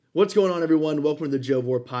What's going on, everyone? Welcome to the Joe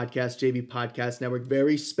Vore Podcast, JV Podcast Network.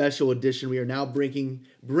 Very special edition. We are now bringing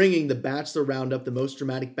the Bachelor Round Up, the most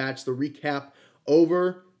dramatic Bachelor recap,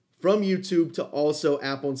 over from YouTube to also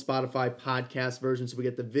Apple and Spotify podcast version. So we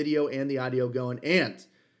get the video and the audio going. And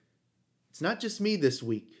it's not just me this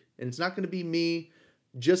week, and it's not going to be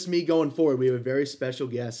just me going forward. We have a very special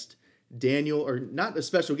guest, Daniel, or not a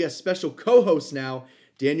special guest, special co-host now,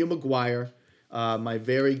 Daniel Maguire. My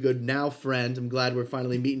very good now friend. I'm glad we're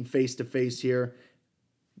finally meeting face to face here.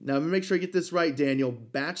 Now, I'm going to make sure I get this right, Daniel.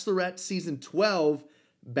 Bachelorette Season 12,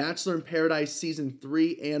 Bachelor in Paradise Season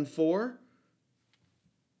 3 and 4?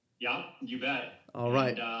 Yeah, you bet. All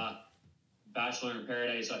right. And Bachelor in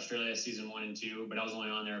Paradise Australia Season 1 and 2, but I was only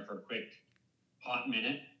on there for a quick hot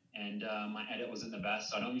minute, and my edit wasn't the best,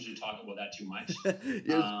 so I don't usually talk about that too much.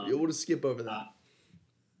 You'll want to skip over that.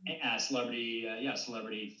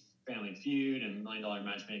 Celebrity Family Feud and $1 Million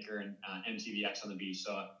Matchmaker and MTV X on the Beach.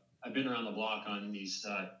 So I've been around the block on these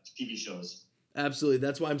TV shows. Absolutely.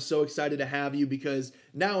 That's why I'm so excited to have you, because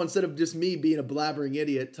now instead of just me being a blabbering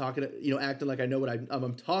idiot talking, acting like I know what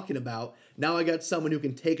I'm talking about, now I got someone who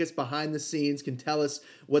can take us behind the scenes, can tell us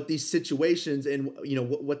what these situations and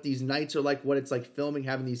what these nights are like, what it's like filming,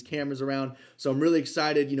 having these cameras around. So I'm really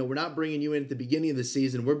excited. We're not bringing you in at the beginning of the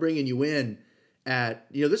season. We're bringing you in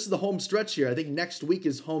at, this is the home stretch here. I think next week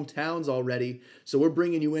is hometowns already. So we're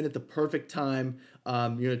bringing you in at the perfect time. You're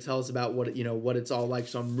going to tell us about what it's all like.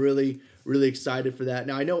 So I'm really, really excited for that.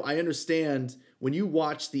 Now, I understand when you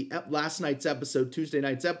watched the last night's episode, Tuesday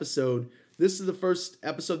night's episode, this is the first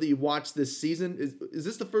episode that you watched this season. Is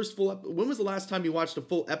this the first full when was the last time you watched a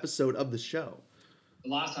full episode of the show? The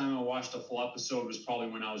last time I watched a full episode was probably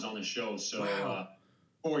when I was on the show. So wow.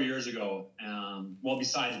 4 years ago,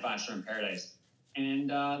 besides Bachelor in Paradise. And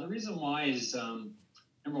the reason why is,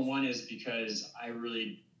 number one is because I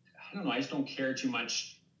just don't care too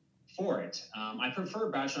much for it. I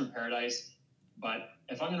prefer Bachelor in Paradise, but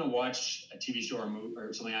if I'm going to watch a TV show or a movie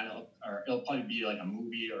or something, it'll probably be like a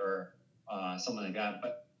movie or something like that.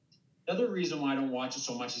 But the other reason why I don't watch it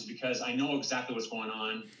so much is because I know exactly what's going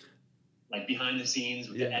on, like behind the scenes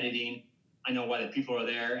with the editing. I know why the people are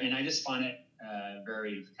there, and I just find it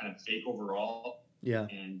very kind of fake overall. Yeah.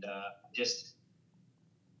 And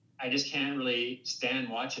I just can't really stand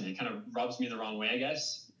watching it. It kind of rubs me the wrong way, I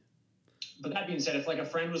guess. But that being said, if like a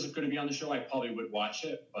friend was going to be on the show, I probably would watch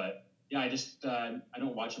it. But yeah, I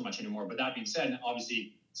don't watch it much anymore. But that being said,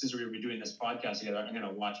 obviously, since we're going to be doing this podcast together, I'm going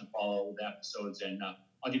to watch and follow the episodes, and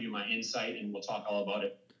I'll give you my insight, and we'll talk all about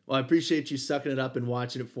it. Well, I appreciate you sucking it up and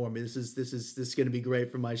watching it for me. This is going to be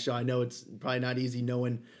great for my show. I know it's probably not easy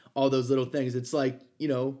knowing all those little things. It's like,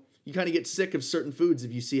 you kind of get sick of certain foods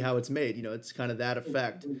if you see how it's made. It's kind of that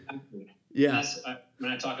effect. Exactly. Yeah. That's,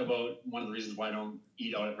 when I talk about one of the reasons why I don't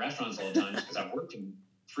eat out at restaurants all the time is because I've worked in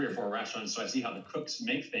 3 or 4 restaurants, so I see how the cooks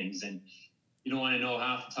make things, and you don't want to know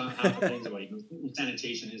half the things about it.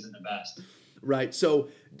 Sanitation isn't the best. Right. So,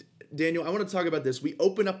 Daniel, I want to talk about this. We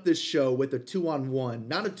open up this show with a 2-on-1,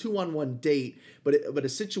 not a 2-on-1 date, but a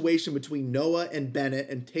situation between Noah and Bennett,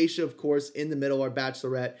 and Tayshia, of course, in the middle, our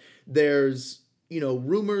Bachelorette. There's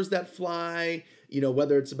rumors that fly,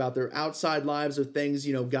 whether it's about their outside lives or things,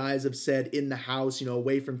 guys have said in the house,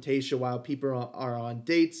 away from Tayshia while people are on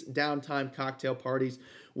dates, downtime, cocktail parties,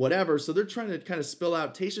 whatever. So they're trying to kind of spill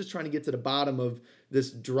out. Tayshia's trying to get to the bottom of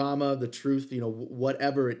this drama, the truth,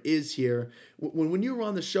 whatever it is here. When you were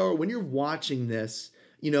on the show, or when you're watching this,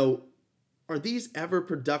 are these ever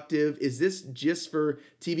productive? Is this just for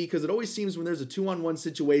TV? Because it always seems when there's a 2-on-1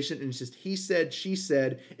 situation and it's just he said, she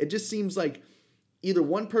said, it just seems like either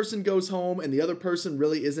one person goes home and the other person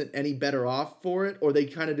really isn't any better off for it, or they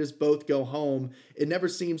kind of just both go home. It never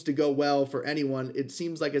seems to go well for anyone. It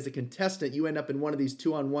seems like as a contestant, you end up in one of these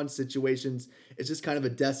 2-on-1 situations. It's just kind of a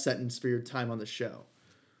death sentence for your time on the show.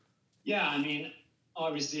 Yeah, I mean,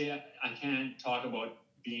 obviously I can't talk about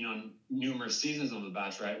being on numerous seasons of The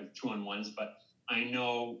Bachelorette with 2-on-1s, but I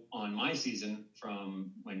know on my season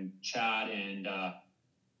from when Chad and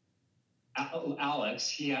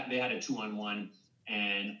Alex, they had a 2-on-1.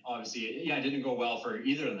 And obviously, it didn't go well for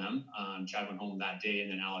either of them. Chad went home that day,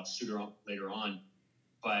 and then Alex sued her later on.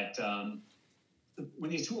 But when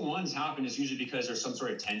these 2-on-1s happen, it's usually because there's some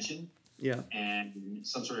sort of tension, and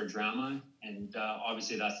some sort of drama. And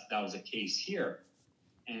obviously, that was the case here.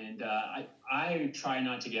 And I try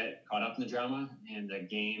not to get caught up in the drama and the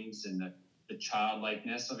games and the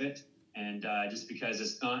childlikeness of it. And just because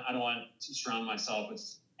I don't want to surround myself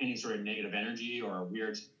with any sort of negative energy or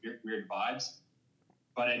weird vibes.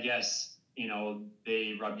 But I guess,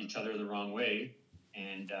 they rubbed each other the wrong way,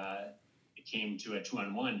 and it came to a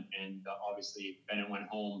 2-on-1. And obviously, Bennett went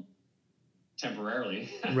home temporarily.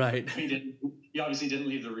 Right. He obviously didn't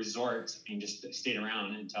leave the resort and just stayed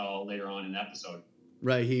around until later on in the episode.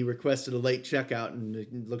 Right. He requested a late checkout, and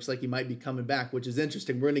it looks like he might be coming back, which is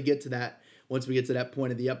interesting. We're going to get to that once we get to that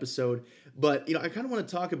point of the episode. But, I kind of want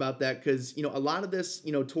to talk about that because, a lot of this,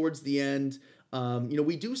 towards the end,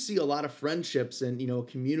 we do see a lot of friendships and,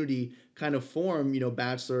 community kind of form,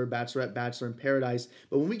 Bachelor, Bachelorette, Bachelor in Paradise.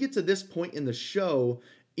 But when we get to this point in the show,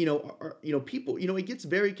 people, it gets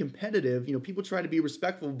very competitive. People try to be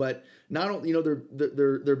respectful, but not only,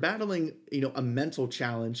 they're battling, a mental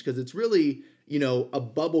challenge because it's really, a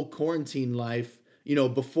bubble quarantine life,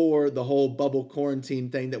 before the whole bubble quarantine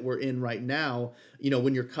thing that we're in right now,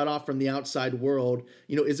 when you're cut off from the outside world,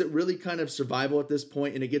 is it really kind of survival at this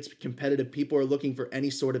point? And it gets competitive. People are looking for any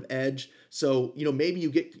sort of edge. So, maybe you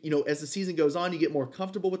get, as the season goes on, you get more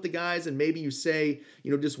comfortable with the guys, and maybe you say,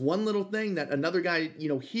 just one little thing that another guy,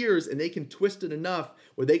 hears, and they can twist it enough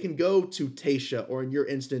where they can go to Tayshia, or in your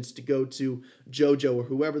instance, to go to JoJo, or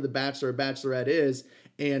whoever the Bachelor or Bachelorette is,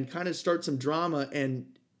 and kind of start some drama. And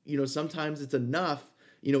sometimes it's enough,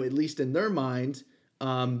 at least in their mind,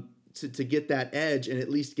 to get that edge and at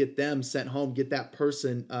least get them sent home, get that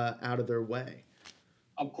person out of their way.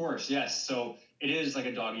 Of course, yes. So it is like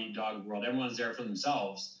a dog-eat-dog world. Everyone's there for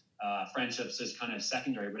themselves. Friendships is kind of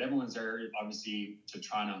secondary, but everyone's there obviously to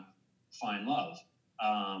try to find love.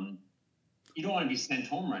 You don't want to be sent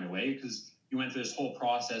home right away because you went through this whole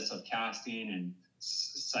process of casting and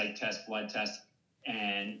psych test, blood test,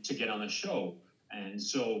 and to get on the show. And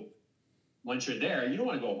so once you're there, you don't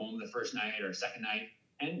want to go home the first night or second night.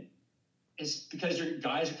 And it's because your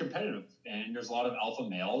guys are competitive and there's a lot of alpha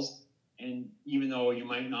males. And even though you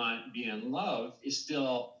might not be in love, it's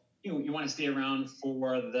still, you want to stay around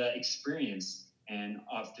for the experience. And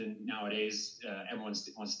often nowadays, everyone wants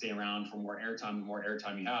to stay around for more airtime. The more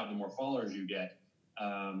airtime you have, the more followers you get.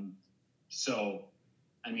 So,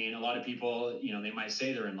 I mean, a lot of people, they might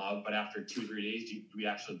say they're in love, but after 2-3 days, do we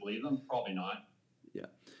actually believe them? Probably not.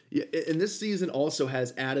 Yeah, and this season also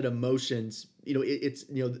has added emotions. It's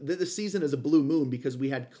the season is a blue moon because we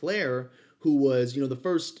had Claire, who was the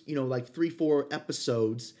first like 3-4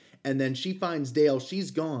 episodes, and then she finds Dale,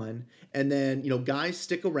 she's gone, and then guys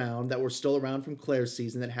stick around that were still around from Claire's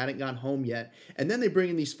season that hadn't gone home yet, and then they bring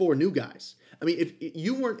in these 4 new guys. I mean, if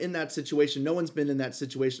you weren't in that situation, no one's been in that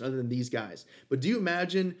situation other than these guys. But do you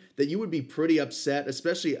imagine that you would be pretty upset,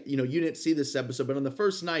 especially you didn't see this episode, but on the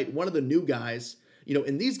first night, one of the new guys.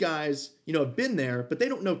 And these guys, have been there, but they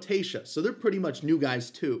don't know Tayshia. So they're pretty much new guys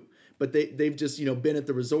too. But they've just, been at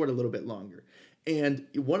the resort a little bit longer. And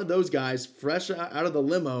one of those guys, fresh out of the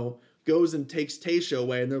limo, goes and takes Tayshia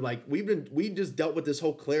away. And they're like, we just dealt with this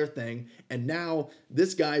whole Claire thing. And now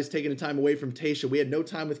this guy's taking the time away from Tayshia. We had no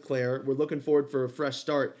time with Claire. We're looking forward for a fresh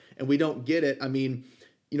start. And we don't get it. I mean,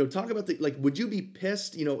 talk about would you be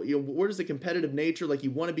pissed? Where does the competitive nature,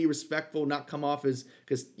 you want to be respectful, not come off as,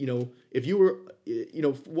 because, if you were,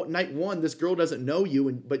 night one, this girl doesn't know you,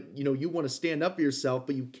 but you want to stand up for yourself,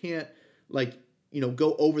 but you can't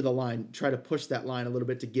go over the line, try to push that line a little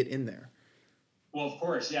bit to get in there. Well, of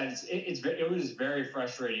course. Yeah. It was very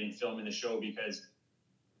frustrating filming the show because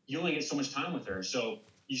you only get so much time with her. So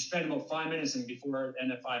you spend about 5 minutes, and before the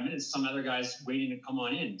end of 5 minutes, some other guy's waiting to come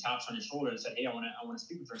on in, taps on your shoulder and said, "Hey, I want to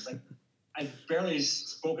speak with her." It's like, I've barely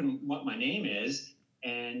spoken what my name is,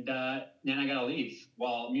 and then I gotta leave.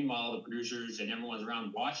 Meanwhile, the producers and everyone's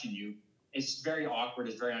around watching you. It's very awkward.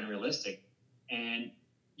 It's very unrealistic, and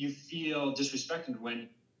you feel disrespected when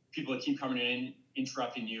people keep coming in,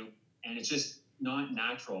 interrupting you, and it's just not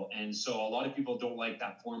natural. And so a lot of people don't like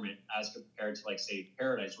that format as compared to, say,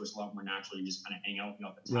 Paradise, where it's a lot more natural. You just kind of hang out,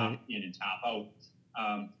 tap in and tap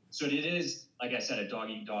out. So it is, like I said, a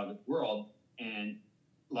dog-eat-dog world, and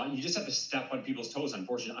you just have to step on people's toes.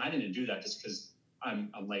 Unfortunately, I didn't do that just because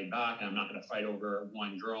I'm laid back and I'm not going to fight over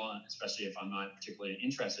one girl, especially if I'm not particularly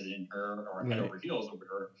interested in her or head over heels over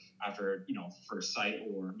her after, first sight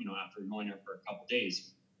or, after knowing her for a couple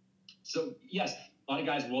days. So yes, a lot of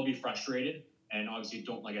guys will be frustrated and obviously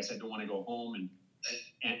don't want to go home and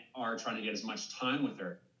are trying to get as much time with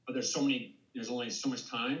her. But there's only so much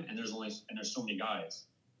time, and there's so many guys.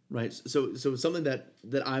 Right. So something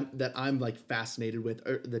that I'm fascinated with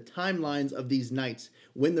are the timelines of these nights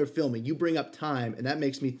when they're filming. You bring up time, and that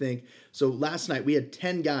makes me think. So last night we had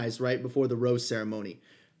 10 guys right before the rose ceremony.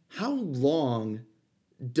 How long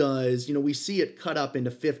does, we see it cut up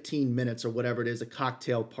into 15 minutes or whatever it is, a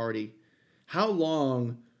cocktail party. How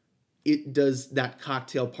long does that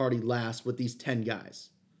cocktail party last with these 10 guys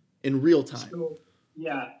in real time? So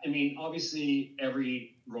Yeah, I mean, obviously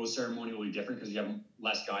every rose ceremony will be different because you have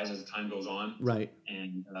less guys as the time goes on, Right.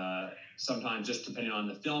 and sometimes just depending on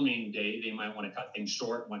the filming day, they might want to cut things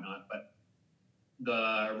short and whatnot. But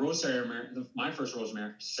the rose ceremony, my first rose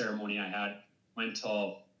ceremony I had went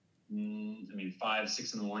till I mean 5,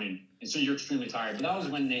 6 in the morning, and so you're extremely tired. But that was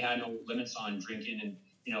when they had no limits on drinking, and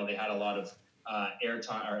they had a lot of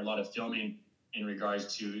airtime or a lot of filming in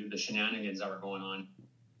regards to the shenanigans that were going on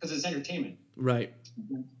because it's entertainment. Right.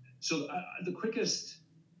 So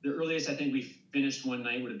the earliest I think we finished one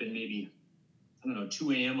night would have been maybe, I don't know,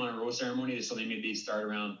 2 a.m. on a rose ceremony. So maybe start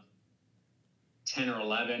around 10 or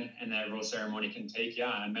 11, and that rose ceremony can take,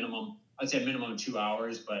 I'd say a minimum 2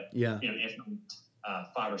 hours, but Yeah. if not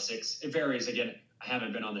 5 or 6, it varies. Again, I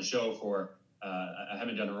haven't been on the show I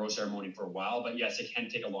haven't done a rose ceremony for a while, but yes, it can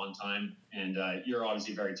take a long time, and you're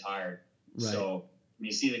obviously very tired. Right. So when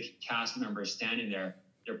you see the cast members standing there,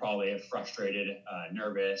 they're probably frustrated,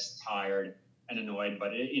 nervous, tired, and annoyed,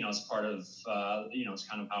 but it's part of, it's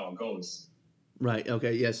kind of how it goes. Right.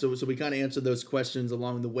 Okay. Yeah. So we kind of answered those questions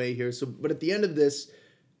along the way here. So, but at the end of this,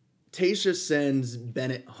 Tayshia sends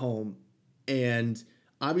Bennett home, and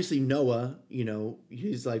obviously Noah,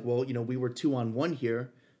 he's like, well, we were 2-on-1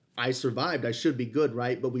 here. I survived. I should be good,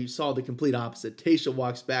 right? But we saw the complete opposite. Tayshia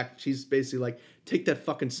walks back. She's basically like, take that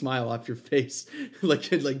fucking smile off your face,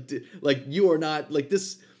 like you are not like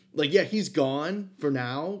this. Like, yeah, he's gone for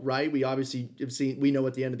now, right? We obviously have seen. We know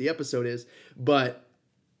what the end of the episode is, but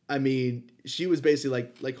I mean, she was basically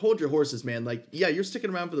like hold your horses, man. Like, yeah, you're sticking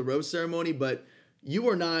around for the rose ceremony, but you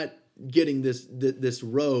are not getting this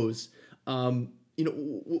rose.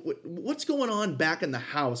 What's going on back in the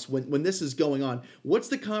house when this is going on? What's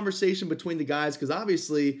the conversation between the guys? Because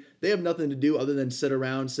obviously they have nothing to do other than sit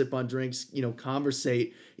around, sip on drinks,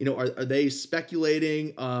 conversate. Are they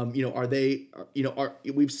speculating?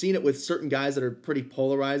 We've seen it with certain guys that are pretty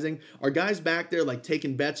polarizing. Are guys back there like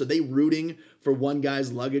taking bets? Are they rooting for one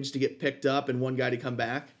guy's luggage to get picked up and one guy to come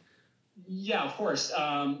back? Yeah, of course.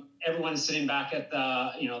 Everyone's sitting back at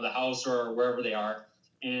the house or wherever they are,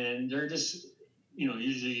 and they're just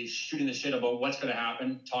usually shooting the shit about what's going to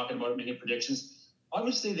happen, talking about it, making predictions.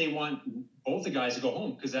 Obviously, they want both the guys to go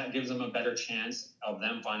home because that gives them a better chance of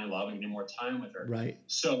them finding love and getting more time with her. Right.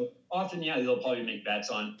 So often, yeah, they'll probably make bets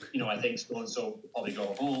on, I think so and so will probably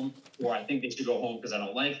go home, or I think they should go home because I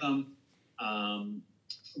don't like them.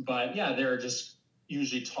 But yeah, they're just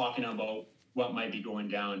usually talking about what might be going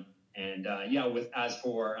down. And as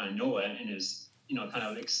for Noah and his kind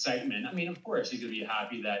of excitement, I mean, of course he's gonna be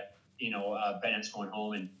happy that Bennett's going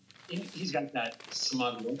home, and he's got that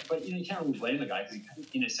smug look. But you can't really blame the guy because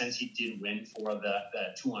in a sense he did win for the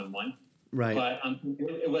 2-on-1. Right. But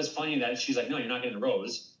it was funny that she's like, no, you're not getting the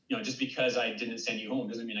rose. Just because I didn't send you home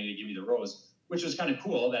doesn't mean I'm gonna give you the rose. Which was kind of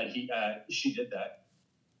cool that she did that.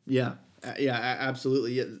 Yeah. Yeah,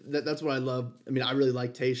 absolutely. Yeah, that's what I love. I mean, I really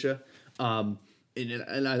like Tayshia.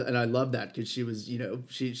 And I love that because she was,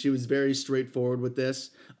 she was very straightforward with this,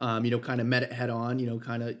 kind of met it head on,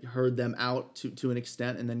 kind of heard them out to an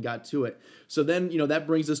extent and then got to it. So then, that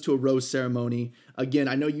brings us to a rose ceremony. Again,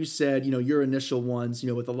 I know you said, your initial ones,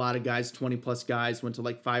 with a lot of guys, 20 plus guys went to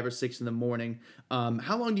like 5 or 6 in the morning.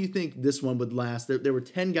 How long do you think this one would last? There were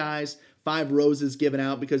 10 guys, 5 roses given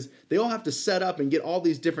out because they all have to set up and get all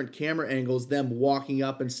these different camera angles, them walking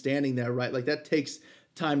up and standing there, right? Like that takes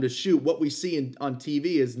time to shoot. What we see on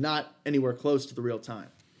TV is not anywhere close to the real time.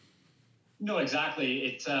 No, exactly.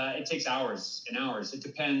 It takes hours and hours. It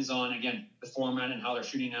depends on, again, the format and how they're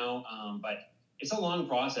shooting now. But it's a long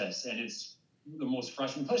process, and it's the most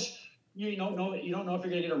frustrating. Plus, you don't know if you're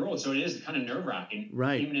going to get a role, so it is kind of nerve wracking.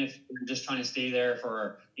 Right. Even if you're just trying to stay there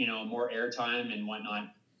for more airtime and whatnot.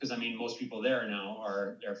 Because I mean, most people there now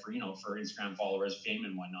are there for for Instagram followers, fame,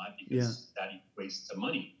 and whatnot. Because that equates to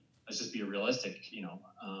money. Let's just be realistic,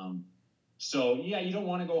 So yeah, you don't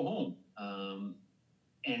want to go home.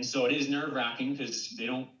 And so it is nerve wracking because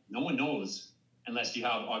no one knows unless you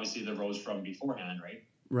have obviously the rose from beforehand, right?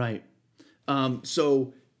 Right.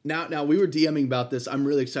 So now we were DMing about this. I'm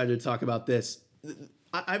really excited to talk about this.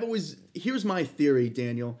 Here's my theory,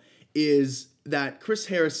 Daniel, is that Chris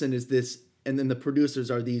Harrison is this, and then the producers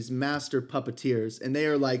are these master puppeteers, and they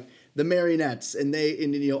are like the marionettes, and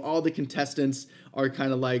all the contestants are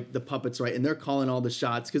kind of like the puppets, right? And they're calling all the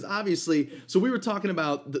shots because obviously, so we were talking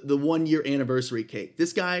about the 1 year anniversary cake.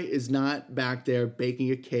 This guy is not back there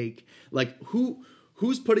baking a cake. Like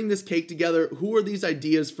who's putting this cake together? Who are these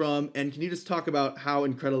ideas from? And can you just talk about how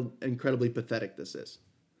incredibly pathetic this is?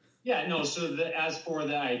 Yeah, no. So as for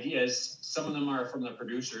the ideas, some of them are from the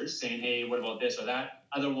producers saying, "Hey, what about this or that?"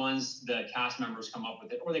 Other ones, the cast members come up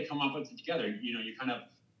with it, or they come up with it together. You kind of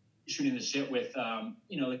shooting the shit with,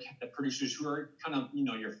 the producers who are kind of,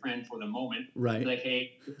 your friend for the moment. Right. Like,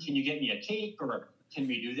 hey, can you get me a cake, or can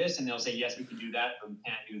we do this? And they'll say, yes, we can do that, but we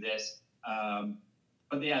can't do this.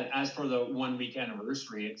 But yeah, as for the 1 week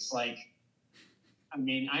anniversary, it's like, I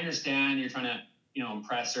mean, I understand you're trying to,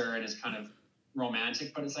 impress her, and it's kind of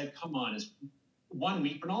romantic, but it's like, come on, it's 1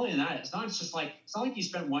 week. But not only that, it's not like you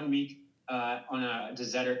spent 1 week on a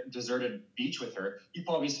deserted beach with her. You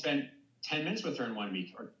probably spent 10 minutes with her in 1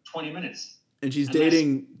 week, or 20 minutes. And she's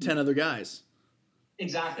dating 10 other guys.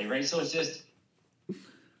 Exactly, right? So it's just,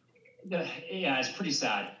 it's pretty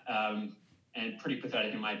sad, and pretty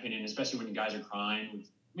pathetic in my opinion, especially when guys are crying. I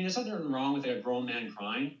mean, there's nothing wrong with a grown man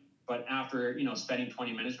crying, but after, spending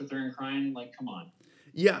 20 minutes with her and crying, like, come on.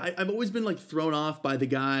 Yeah, I've always been like thrown off by the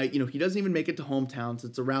guy. He doesn't even make it to hometowns.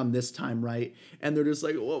 It's around this time, right? And they're just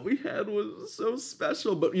like, what we had was so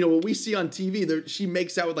special. But what we see on TV, she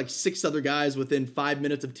makes out with like 6 other guys within 5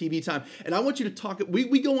 minutes of TV time. And I want you to talk.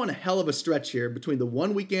 We go on a hell of a stretch here between the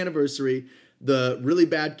 1 week anniversary, the really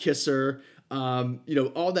bad kisser,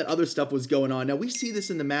 all that other stuff was going on. Now we see this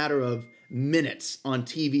in the matter of minutes on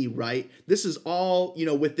TV, right? This is all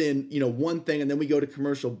within one thing, and then we go to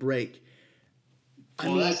commercial break.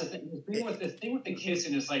 That's the thing. The thing with the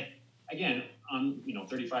kissing is, like, again, I'm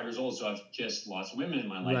 35 years old, so I've kissed lots of women in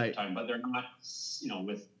my lifetime, but they're not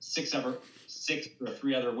with 6 or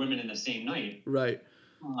 3 other women in the same night. Right.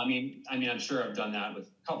 I mean, I'm sure I've done that with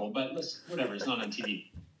a couple, but whatever. It's not on TV.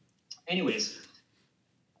 Anyways,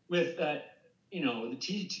 with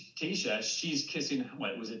Tasha, she's kissing,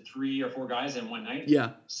 what was it, 3 or 4 guys in one night?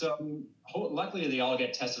 Yeah. So luckily they all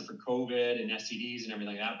get tested for COVID and STDs and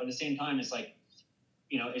everything like that. But at the same time, it's like,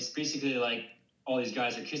 it's basically like all these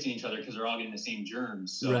guys are kissing each other because they're all getting the same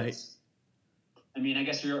germs. So right. I mean, I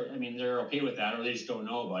guess they're okay with that, or they just don't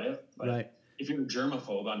know about it. But right. If you're a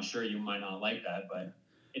germaphobe, I'm sure you might not like that, but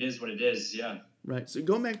it is what it is. Yeah. Right. So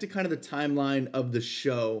going back to kind of the timeline of the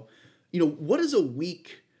show, what does a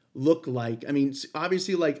week look like? I mean,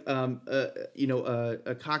 obviously, like,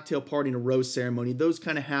 a cocktail party and a rose ceremony, those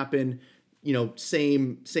kind of happen,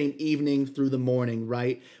 same evening through the morning,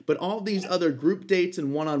 right? But all these other group dates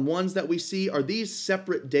and one-on-ones that we see, are these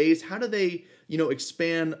separate days? How do they,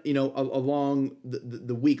 expand, along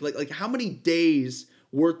the week? Like how many days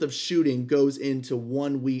worth of shooting goes into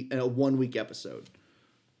 1 week, a 1 week episode?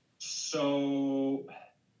 So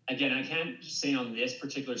again, I can't say on this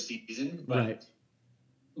particular season, but right.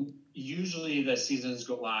 Usually the seasons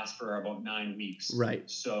last for about 9 weeks. Right.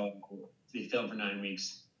 So they film for 9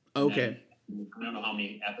 weeks. Okay. I don't know how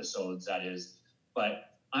many episodes that is,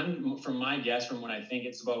 but from my guess, from what I think,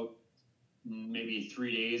 it's about maybe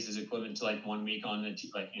 3 days is equivalent to like 1 week on on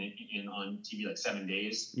TV, like 7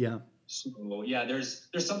 days. Yeah. So yeah, there's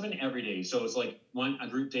something every day. So it's like a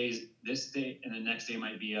group day this day, and the next day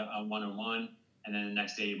might be a one-on-one, and then the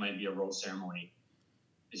next day might be a rose ceremony.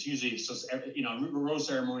 It's usually a rose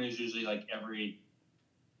ceremony is usually like every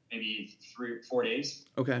maybe 3 or 4 days.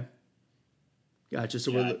 Okay. Gotcha.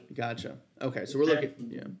 So gotcha. Okay. So we're looking.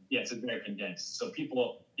 Yeah. Yeah, it's very condensed. So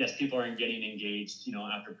people are getting engaged,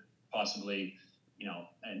 after possibly,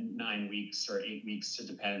 9 weeks or 8 weeks. It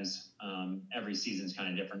depends. Every season's kind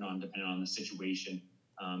of different depending on the situation.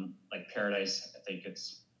 Like Paradise, I think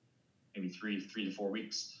it's maybe 3 to 4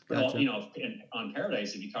 weeks. But gotcha. On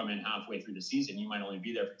Paradise, if you come in halfway through the season, you might only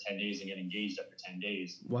be there for 10 days and get engaged after 10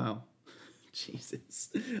 days. Wow. Jesus.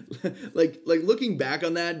 like looking back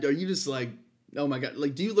on that, are you just like, oh my God,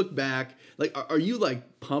 like, do you look back, like, are you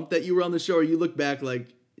like pumped that you were on the show, or you look back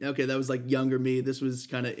like, okay, that was like younger me, this was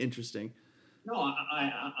kind of interesting? No,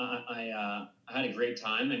 I had a great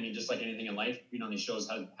time. I mean, just like anything in life, these shows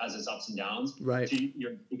has its ups and downs. Right. So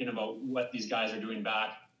you're thinking about what these guys are doing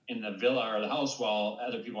back in the villa or the house while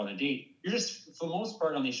other people on a date. You're just, for the most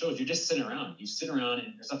part on these shows, you're just sitting around. You sit around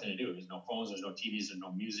and there's nothing to do. There's no phones, there's no TVs, there's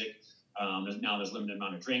no music. There's limited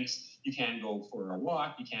amount of drinks. You can't go for a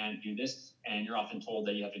walk. You can't do this. And you're often told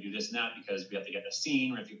that you have to do this and that because we have to get the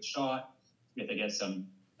scene, we have to get the shot, we have to get some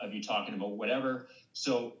of you talking about whatever.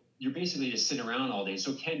 So you're basically just sitting around all day.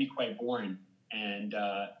 So it can be quite boring. And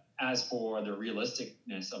as for the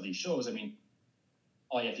realisticness of these shows, I mean,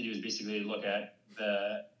 all you have to do is basically look at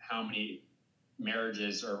how many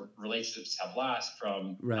marriages or relationships have lasted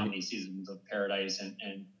from how many seasons of Paradise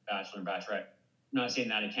and Bachelor and Bachelorette. I'm not saying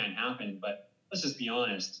that it can't happen, but let's just be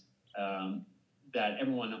honest, that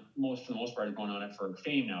everyone, for the most part, is going on it for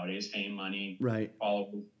fame nowadays, fame, money,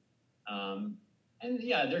 followers. And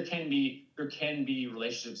yeah, there can be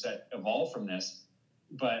relationships that evolve from this,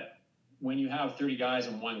 but when you have 30 guys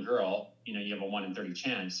and one girl, you have a 1 in 30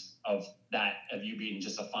 chance of you being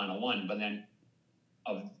just a final one, but then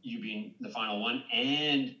of you being the final one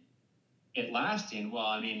and it lasting, well,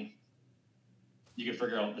 I mean, you can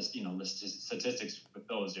figure out this, the statistics with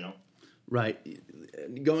those, Right.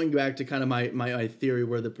 Going back to kind of my theory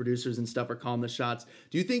where the producers and stuff are calling the shots,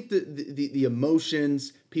 do you think the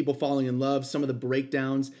emotions, people falling in love, some of the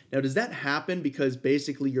breakdowns, now does that happen because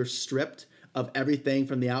basically you're stripped of everything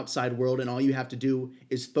from the outside world and all you have to do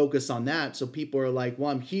is focus on that? So people are like, well,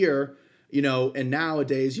 I'm here, and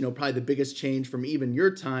nowadays, probably the biggest change from even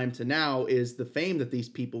your time to now is the fame that these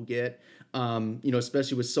people get,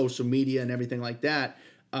 especially with social media and everything like that.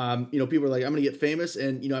 People are like, I'm going to get famous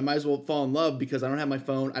and, I might as well fall in love because I don't have my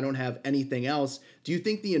phone. I don't have anything else. Do you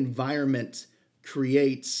think the environment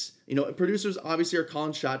creates, producers obviously are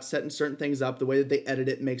calling shots, setting certain things up. The way that they edit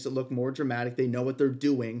it makes it look more dramatic. They know what they're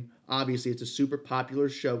doing. Obviously, it's a super popular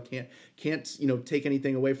show. Can't take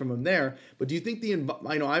anything away from them there. But do you think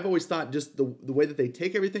I've always thought just the way that they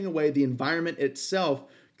take everything away, the environment itself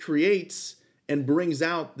creates and brings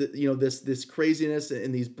out this craziness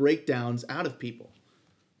and these breakdowns out of people.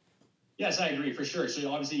 Yes, I agree for sure. So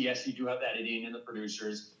obviously, yes, you do have the editing and the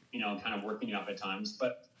producers, kind of working you up at times,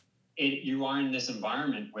 but you are in this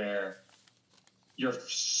environment where you're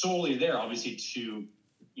solely there, obviously, to,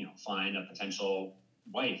 find a potential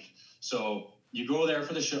wife. So you go there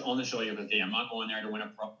for the show. On the show, you're like, I'm not going there to win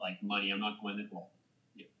money. I'm not going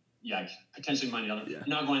there. Potentially money. Yeah. You're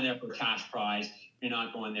not going there for a cash prize. You're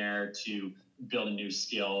not going there to build a new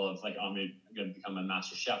skill of like, I'm going to become a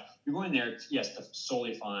master chef. You're going there, yes, to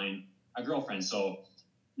solely find a girlfriend. So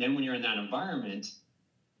then when you're in that environment,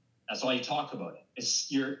 that's all you talk about. It's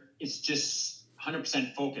just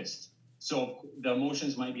 100% focused. So the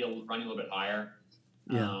emotions might be running a little bit higher.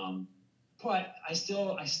 Yeah. But I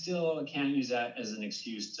still can't use that as an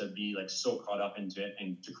excuse to be like so caught up into it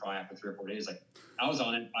and to cry after 3 or 4 days. Like I was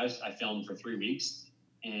on it. I filmed for 3 weeks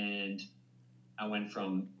and I went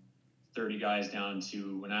from 30 guys down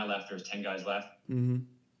to, when I left, there was 10 guys left. Mm-hmm. And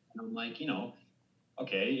I'm like,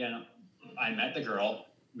 okay, I met the girl.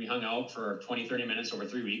 We hung out for 20, 30 minutes over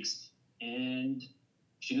 3 weeks, and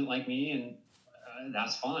she didn't like me, and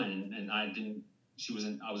that's fine. And I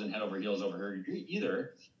wasn't head over heels over her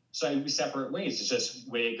either. So we separate ways. It's just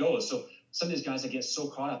the way it goes. So some of these guys that get so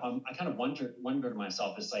caught up, I kind of wonder to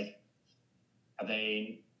myself, it's like, have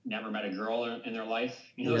they never met a girl in their life?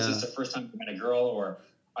 Is this the first time they met a girl, or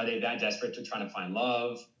are they that desperate to try to find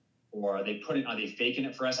love? Or are they faking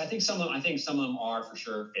it for us? I think some of them are for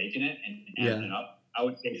sure faking it and amping it up. I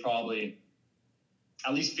would say probably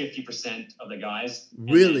at least 50% of the guys.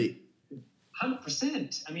 Really?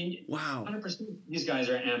 100%. I mean, wow. 100%. These guys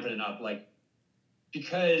are amping it up, like,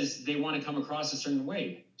 because they want to come across a certain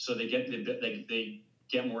way. So they get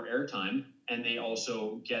more airtime, and they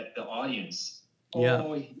also get the audience. Yeah.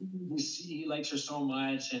 Oh, he likes her so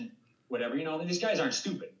much, and whatever. These guys aren't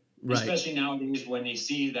stupid. Right. Especially nowadays when they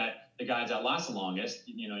see that the guys that last the longest,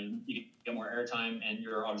 you get more airtime and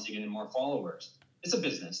you're obviously getting more followers. It's a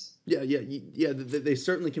business. Yeah. They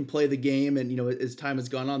certainly can play the game, and as time has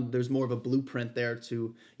gone on, there's more of a blueprint there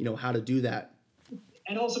to how to do that.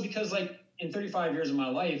 And also because like in 35 years of my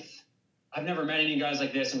life, I've never met any guys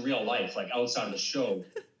like this in real life, like outside of the show.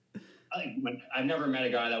 I've never met a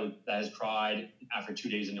guy that has cried after 2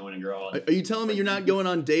 days of knowing a girl. Are you telling me you're not going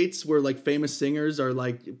on dates where like famous singers are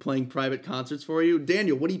like playing private concerts for you?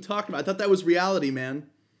 Daniel, what are you talking about? I thought that was reality, man.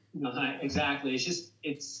 No, exactly.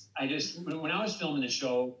 When I was filming the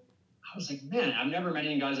show, I was like, man, I've never met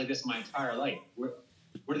any guys like this in my entire life. Where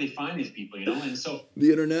do they find these people, And so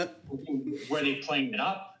the internet. Were they playing it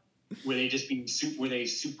up? Were they just were they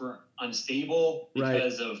super unstable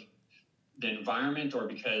because of the environment, or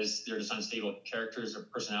because they're just unstable characters or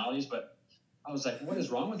personalities? But I was like, what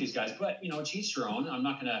is wrong with these guys? But to each their own. I'm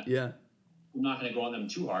not gonna go on them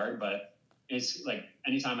too hard. But it's like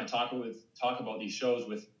anytime I talk about these shows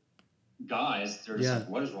with guys, they're just like,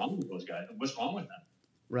 what is wrong with those guys? What's wrong with them?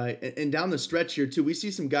 Right. And down the stretch here too, we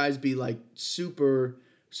see some guys be like super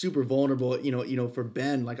vulnerable, for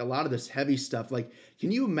Ben, like a lot of this heavy stuff. Like,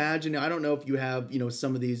 can you imagine, I don't know if you have,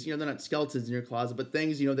 some of these, they're not skeletons in your closet, but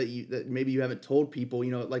things, that maybe you haven't told people,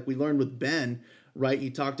 like we learned with Ben, right? He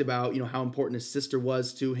talked about, how important his sister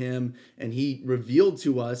was to him, and he revealed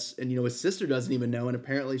to us, and, his sister doesn't even know. And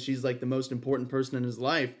apparently she's like the most important person in his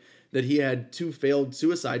life, that he had 2 failed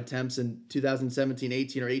suicide attempts in 2017,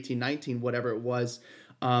 18 or 18, 19, whatever it was.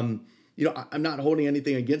 I'm not holding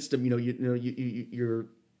anything against him. You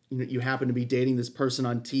happen to be dating this person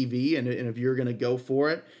on TV, and if you're going to go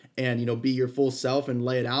for it and, be your full self and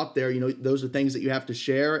lay it out there, those are things that you have to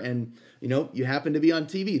share, and, you happen to be on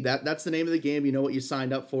TV. That's the name of the game. You know what you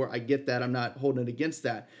signed up for. I get that. I'm not holding it against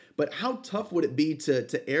that. But how tough would it be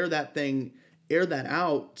to air that thing air that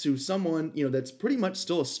out to someone, that's pretty much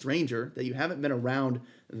still a stranger that you haven't been around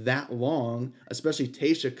that long, especially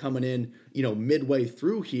Tayshia coming in, midway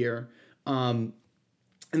through here. And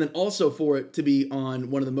then also for it to be on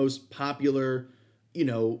one of the most popular,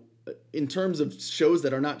 in terms of shows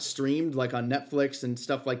that are not streamed, like on Netflix and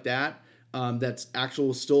stuff like that, that's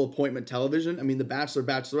actual still appointment television. I mean, The Bachelor,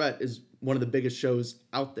 Bachelorette is one of the biggest shows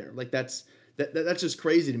out there. Like that's just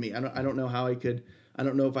crazy to me. I don't know how I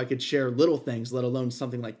don't know if I could share little things, let alone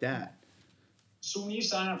something like that. So when you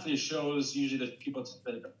sign up for these shows, usually the people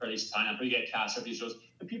that or they sign up or you get cast up for these shows,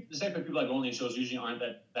 the type of people that go on these shows usually aren't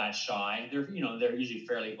that shy. They're they're usually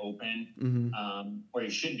fairly open, or you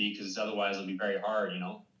should be, because otherwise it'll be very hard. You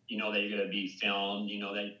know that you're going to be filmed. You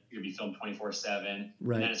know that you're going to be filmed 24/7,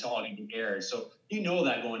 right? And then it's all going to be aired. So you know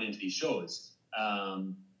that going into these shows.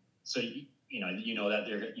 So you know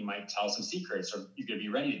that you might tell some secrets, or you're going to be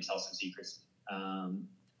ready to tell some secrets.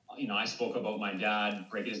 I spoke about my dad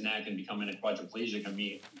breaking his neck and becoming a quadriplegic and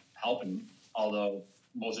me helping, although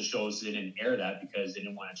most of the shows didn't air that because they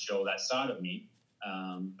didn't want to show that side of me.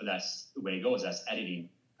 But that's the way it goes. That's editing.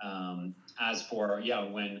 As for,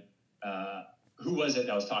 when, who was it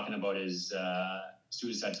that was talking about his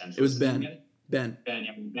suicide attempts? It was Ben. Ben,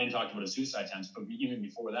 talked about his suicide attempts, but even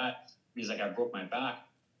before that, he's like, I broke my back.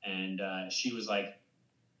 And she was like,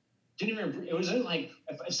 it wasn't like,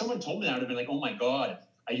 if someone told me that, I would have been like, oh my God,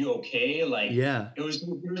 are you okay? Like, yeah, there was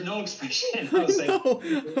no expression. I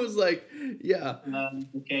was like, yeah.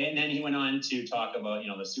 Okay. And then he went on to talk about,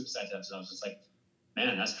 the suicide attempts. And I was just like,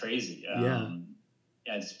 man, that's crazy. Yeah,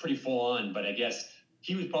 it's pretty full on, but I guess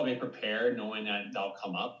he was probably prepared knowing that that'll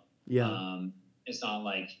come up. Yeah. It's not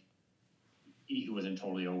like he wasn't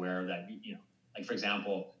totally aware of that, like, for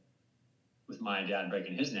example, with my dad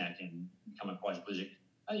breaking his neck and becoming quadriplegic,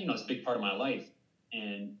 it's a big part of my life.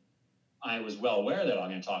 And I was well aware that I'm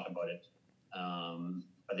going to talk about it,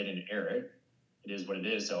 but they didn't air it. It is what it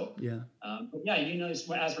is. So, yeah. But yeah,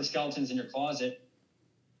 as for skeletons in your closet,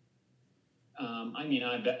 I'm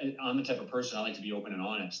the type of person I like to be open and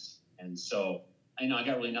honest. And so I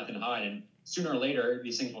got really nothing to hide. And sooner or later,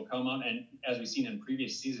 these things will come out. And as we've seen in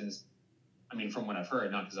previous seasons, from what I've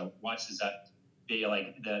heard, not because I've watched, is that they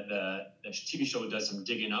like the TV show does some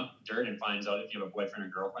digging up dirt and finds out if you have a boyfriend or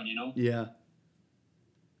girlfriend, Yeah.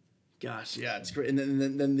 Gosh, yeah, it's great. And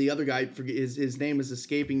then the other guy, his name is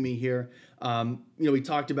escaping me here. He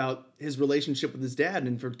talked about his relationship with his dad,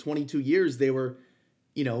 and for 22 years they were,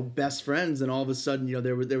 best friends. And all of a sudden,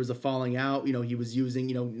 there was a falling out. He was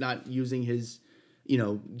using, not using his,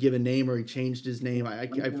 given name, or he changed his name. I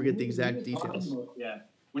forget the exact details.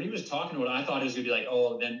 When he was talking about it, I thought it was gonna be like,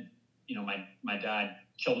 oh, then my dad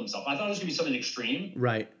killed himself. I thought it was gonna be something extreme,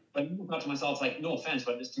 right? But I thought to myself, like, no offense,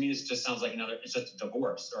 but to me, this just sounds like it's just a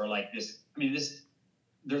divorce, or like this.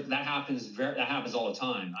 That happens all the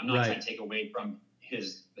time. I'm not trying to take away from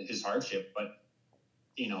his hardship, but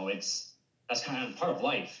that's kind of part of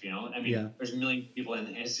life, There's a million people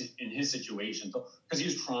in his situation. So, because he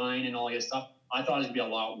was crying and all his stuff, I thought it would be a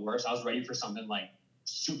lot worse. I was ready for something like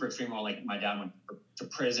super extreme, or like my dad went to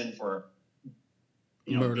prison for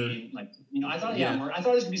murder. Being, I thought it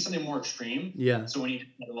was gonna be something more extreme. Yeah. So when he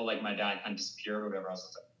like my dad kind of disappeared or whatever, I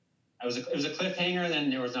was like, it was a cliffhanger, and then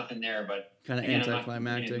there was nothing there, but kind of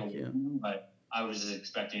anticlimactic. Yeah. But I was just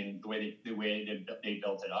expecting the way they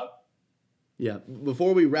built it up. Yeah.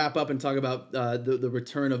 Before we wrap up and talk about the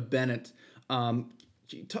return of Bennett,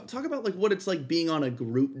 talk about like what it's like being on a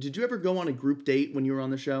group. Did you ever go on a group date when you were on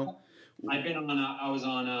the show? I was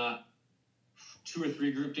on 2 or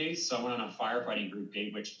 3 group dates. So I went on a firefighting group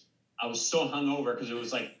date, which I was so hungover because it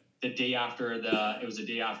was like the day after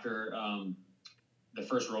the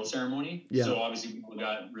first rose ceremony. Yeah. So obviously people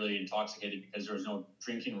got really intoxicated because there was no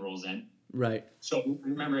drinking rules then. Right. So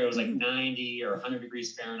remember, it was like 90 or 100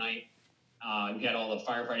 degrees Fahrenheit. We had all the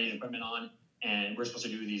firefighting equipment on, and we're supposed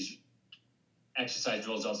to do these exercise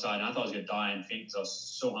drills outside. And I thought I was going to die and faint because I was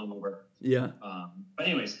so hungover. Yeah. But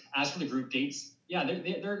anyways, as for the group dates, yeah,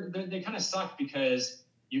 they kind of suck because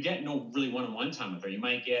you get no really one-on-one time with her. You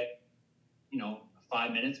might get,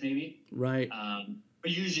 5 minutes maybe. Right. But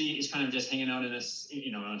usually it's kind of just hanging out in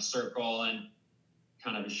in a circle and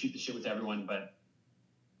kind of shoot the shit with everyone. But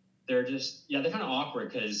they're kind of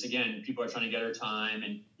awkward because, again, people are trying to get her time.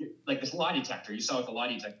 And like this lie detector, you saw with the lie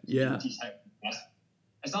detector. Yeah.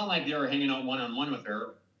 It's not like they were hanging out one-on-one with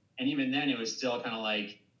her. And even then it was still kind of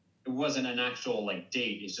like, it wasn't an actual like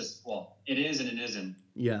date. It's just, it is and it isn't.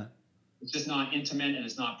 Yeah. It's just not intimate and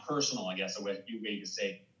it's not personal, I guess, a way you could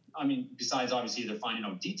say. Besides obviously they're finding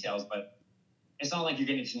out details, but it's not like you're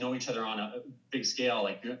getting to know each other on a big scale,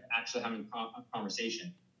 like you're actually having a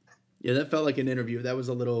conversation. Yeah, that felt like an interview. That was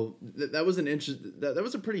a little. That was an that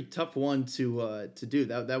was a pretty tough one to do.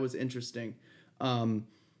 That was interesting. Um,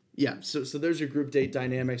 yeah. So there's your group date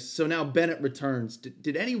dynamics. So now Bennett returns.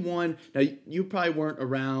 Did anyone? Now you probably weren't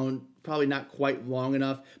around. Probably not quite long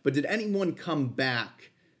enough. But did anyone come back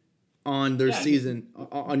on their Yeah, season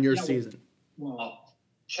on your yeah. season? Well,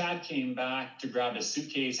 Chad came back to grab his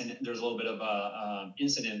suitcase, and there's a little bit of a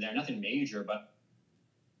incident there. Nothing major, but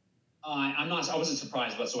I'm not. I wasn't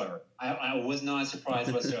surprised whatsoever. I was not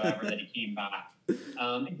surprised whatsoever that he came back.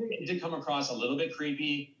 It did come across a little bit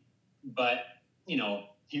creepy, but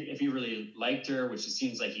if he really liked her, which it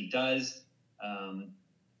seems like he does,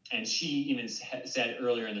 and she even said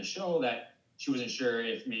earlier in the show that she wasn't sure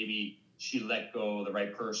if maybe she let go the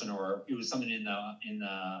right person, or it was something in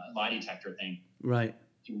the lie detector thing. Right.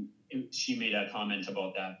 She made a comment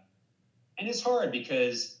about that, and it's hard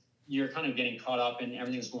because you're kind of getting caught up in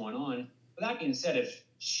everything's going on. But that being said, if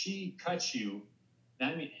she cuts you,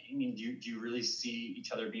 that do you really see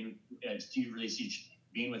each other being? Do you really see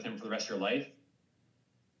being with him for the rest of your life?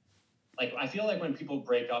 Like, I feel like when people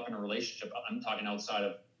break up in a relationship, I'm talking outside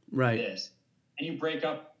of this, and you break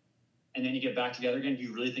up and then you get back together again, do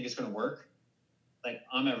you really think it's going to work? Like,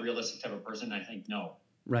 I'm a realistic type of person, and I think no.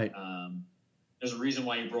 Right. There's a reason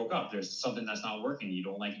why you broke up. There's something that's not working. You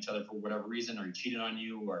don't like each other for whatever reason, or he cheated on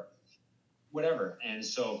you, or whatever. And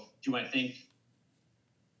so, do I think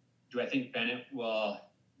Bennett will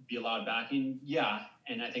be allowed back in? Yeah,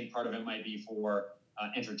 and I think part of it might be for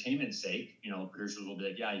entertainment's sake. Producers will be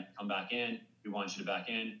like, "Yeah, you can come back in. We want you to back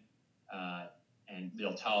in," and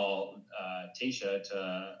they'll tell Tayshia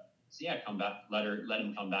to, come back, let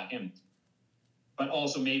him come back in. But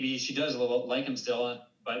also maybe she does like him still,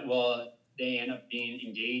 but will they end up being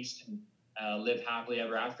engaged and live happily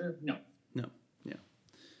ever after? No.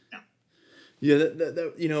 Yeah,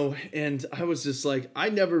 that and I was just like, I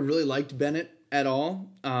never really liked Bennett at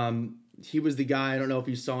all. He was the guy, I don't know if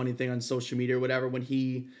you saw anything on social media or whatever, when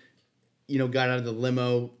he, got out of the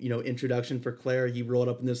limo, introduction for Claire, he rolled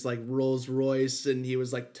up in this like Rolls Royce, and he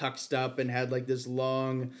was like tucked up and had like this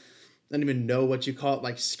long, I don't even know what you call it,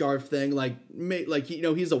 like scarf thing,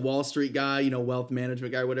 he's a Wall Street guy, wealth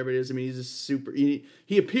management guy, whatever it is. I mean, he's a super,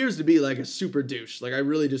 he appears to be like a super douche. Like, I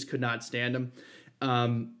really just could not stand him.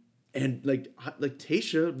 And like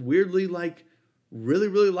Tayshia weirdly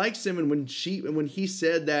really likes him, and when he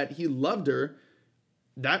said that he loved her,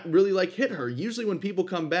 that really hit her. Usually when people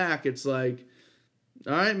come back, it's like,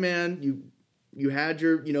 all right, man, you had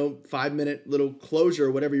your 5-minute little closure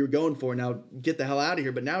or whatever you're going for. Now get the hell out of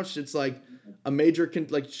here. But now it's like a major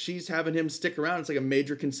she's having him stick around. It's like a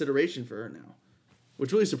major consideration for her now,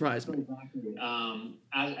 which really surprised me.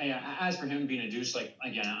 As for him being a douche,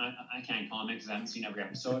 again, I can't comment because I haven't seen every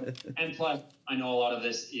episode. And plus, I know a lot of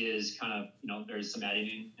this is kind of, there's some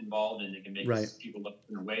editing involved, and it can make people look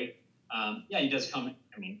in a way. He does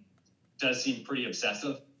does seem pretty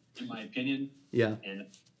obsessive, in my opinion. Yeah. And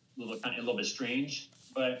a little bit strange,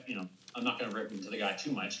 but, I'm not going to rip into the guy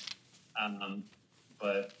too much.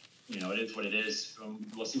 But, it is what it is.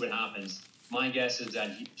 We'll see what happens. My guess is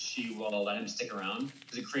that she will let him stick around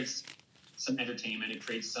because it creates some entertainment. It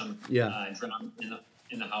creates some drama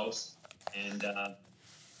in the house. And,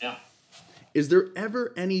 Is there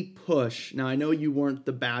ever any push? Now, I know you weren't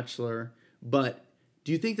the Bachelor, but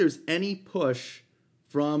do you think there's any push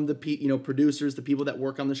from the producers, the people that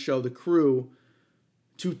work on the show, the crew,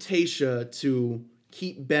 to Tayshia to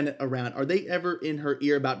keep Bennett around? Are they ever in her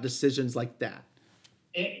ear about decisions like that?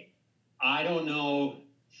 I don't know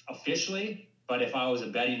officially, but if I was a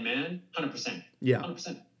betting man, 100%. Yeah.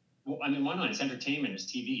 100%. Well, why not? It's entertainment. It's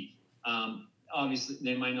TV. Obviously,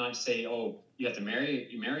 they might not say, "Oh, you have to marry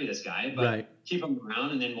this guy," but keep him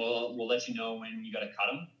around, and then we'll let you know when you got to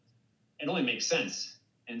cut him. It only makes sense,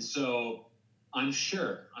 and so I'm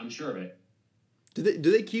sure of it.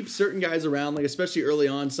 Do they keep certain guys around, especially early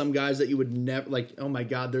on, some guys that you would never oh my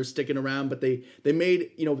God, they're sticking around, but they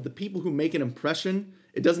made, the people who make an impression,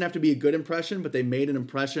 it doesn't have to be a good impression, but they made an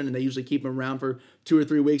impression, and they usually keep them around for 2 or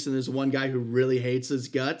 3 weeks, and there's one guy who really hates his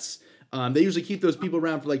guts. They usually keep those people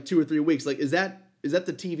around for 2 or 3 weeks. Is that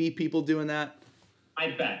the TV people doing that?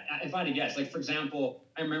 I bet. If I had to guess, for example,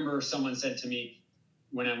 I remember someone said to me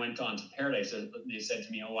when I went on to Paradise, they said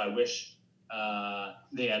to me, "Oh, I wish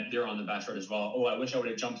they're on The Bachelorette as well. Oh, I wish I would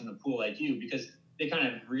have jumped in the pool like you," because they kind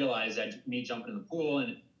of realized that me jumping in the pool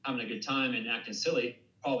and having a good time and acting silly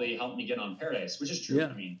probably helped me get on Paradise, which is true.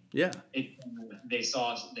 Yeah. They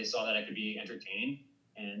saw that I could be entertaining,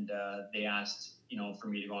 and they asked, for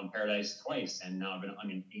me to go on Paradise twice, and now I've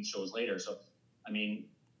been 8 shows later. So,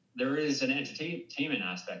 there is an entertainment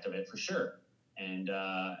aspect of it for sure, and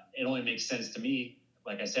it only makes sense to me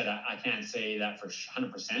like I said, I can't say that for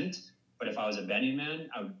 100%. But if I was a betting man,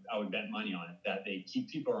 I would bet money on it that they keep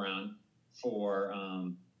people around for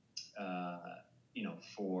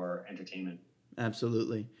for entertainment.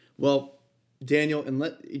 Absolutely. Well, Daniel,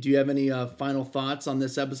 do you have any final thoughts on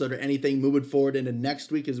this episode or anything moving forward into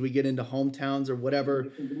next week as we get into hometowns or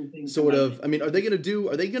whatever sort of? I mean, are they going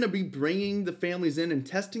to be bringing the families in and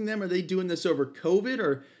testing them? Are they doing this over COVID,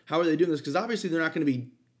 or how are they doing this? Because obviously they're not going to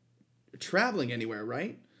be traveling anywhere,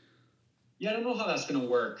 right? Yeah, I don't know how that's going to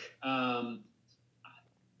work. I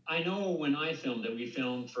know when I filmed it, we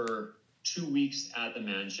filmed for 2 weeks at the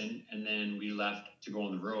mansion, and then we left to go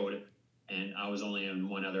on the road. And I was only in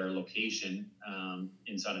one other location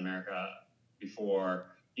inside America before,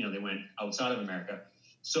 they went outside of America.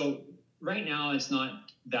 So right now it's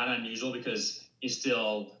not that unusual because it's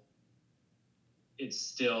still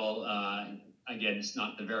again, it's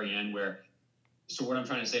not the very end so what I'm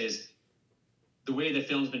trying to say is the way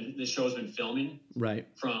the show's been filming right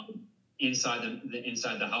from inside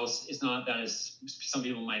the house, it's not that as some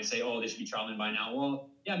people might say, oh, they should be traveling by now. Well,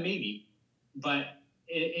 yeah, maybe, but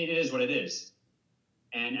it is what it is.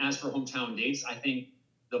 And as for hometown dates, I think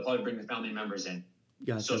they'll probably bring the family members in.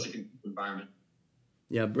 Gotcha. So it's a good environment.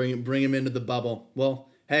 Yeah, bring them into the bubble. Well,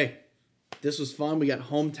 hey, this was fun. We got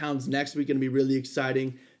hometowns next week. Going to be really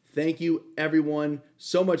exciting. Thank you, everyone,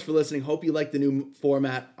 so much for listening. Hope you like the new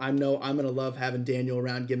format. I know I'm going to love having Daniel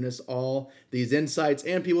around, giving us all these insights,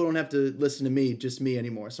 and people don't have to listen to me, just me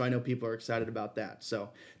anymore. So I know people are excited about that. So,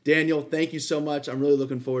 Daniel, thank you so much. I'm really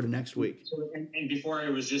looking forward to next week. And before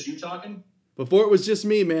it was just you talking? Before it was just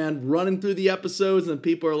me, man, running through the episodes, and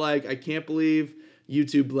people are like, I can't believe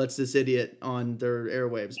YouTube lets this idiot on their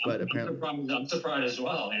airwaves. But apparently, I'm surprised as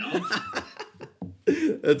well,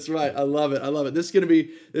 That's right. I love it. This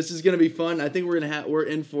is gonna be fun. I think we're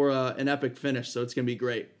in for an epic finish, so it's gonna be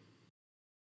great.